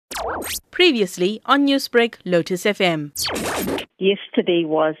Previously on Newsbreak, Lotus FM. Yesterday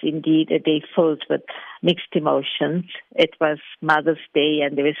was indeed a day filled with mixed emotions. It was Mother's Day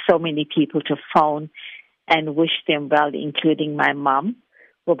and there were so many people to phone and wish them well, including my mom,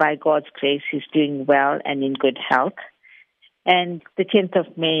 who by God's grace is doing well and in good health. And the 10th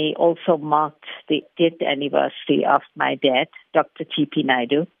of May also marked the death anniversary of my dad, Dr. TP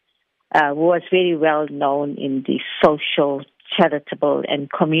Naidoo, who was very well known in the social, charitable and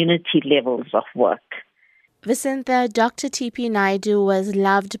community levels of work. Vasantha, Dr. TP Naidoo was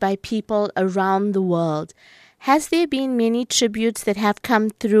loved by people around the world. Has there been many tributes that have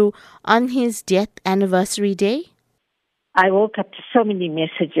come through on his death anniversary day? I woke up to so many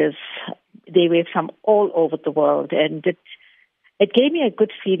messages. They were from all over the world, and it gave me a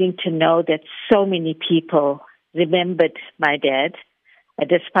good feeling to know that so many people remembered my dad,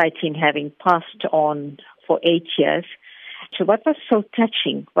 despite him having passed on for 8 years. So what was so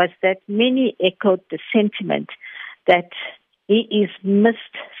touching was that many echoed the sentiment that he is missed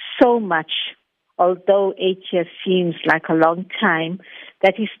so much, although 8 years seems like a long time,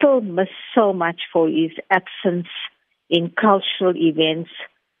 that he still missed so much for his absence in cultural events,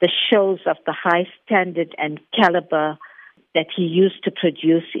 the shows of the high standard and caliber that he used to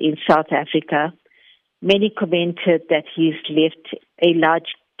produce in South Africa. Many commented that he's left a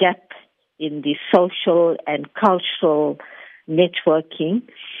large gap in the social and cultural networking.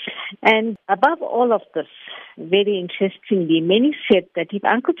 And above all of this, very interestingly, many said that if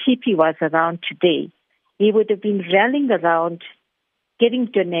Uncle TP was around today, he would have been rallying around, getting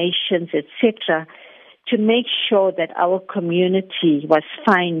donations, etc., to make sure that our community was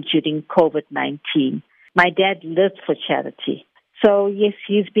fine during COVID-19. My dad lived for charity. So yes,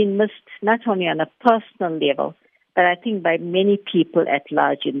 he's been missed not only on a personal level, but I think by many people at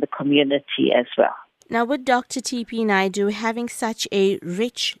large in the community as well. Now, with Dr. TP Naidoo having such a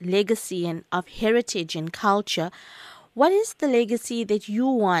rich legacy of heritage and culture, what is the legacy that you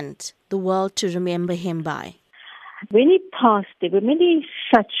want the world to remember him by? When he passed, there were many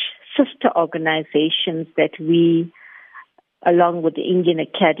such sister organizations that we, along with the Indian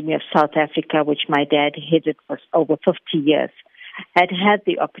Academy of South Africa, which my dad headed for over 50 years, had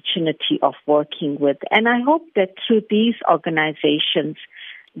the opportunity of working with. And I hope that through these organizations,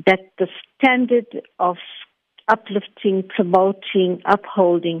 that the standard of uplifting, promoting,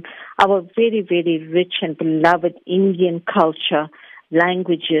 upholding our very, very rich and beloved Indian culture,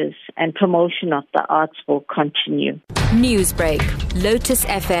 languages, and promotion of the arts will continue. Newsbreak, Lotus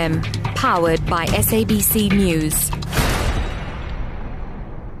FM, powered by SABC News.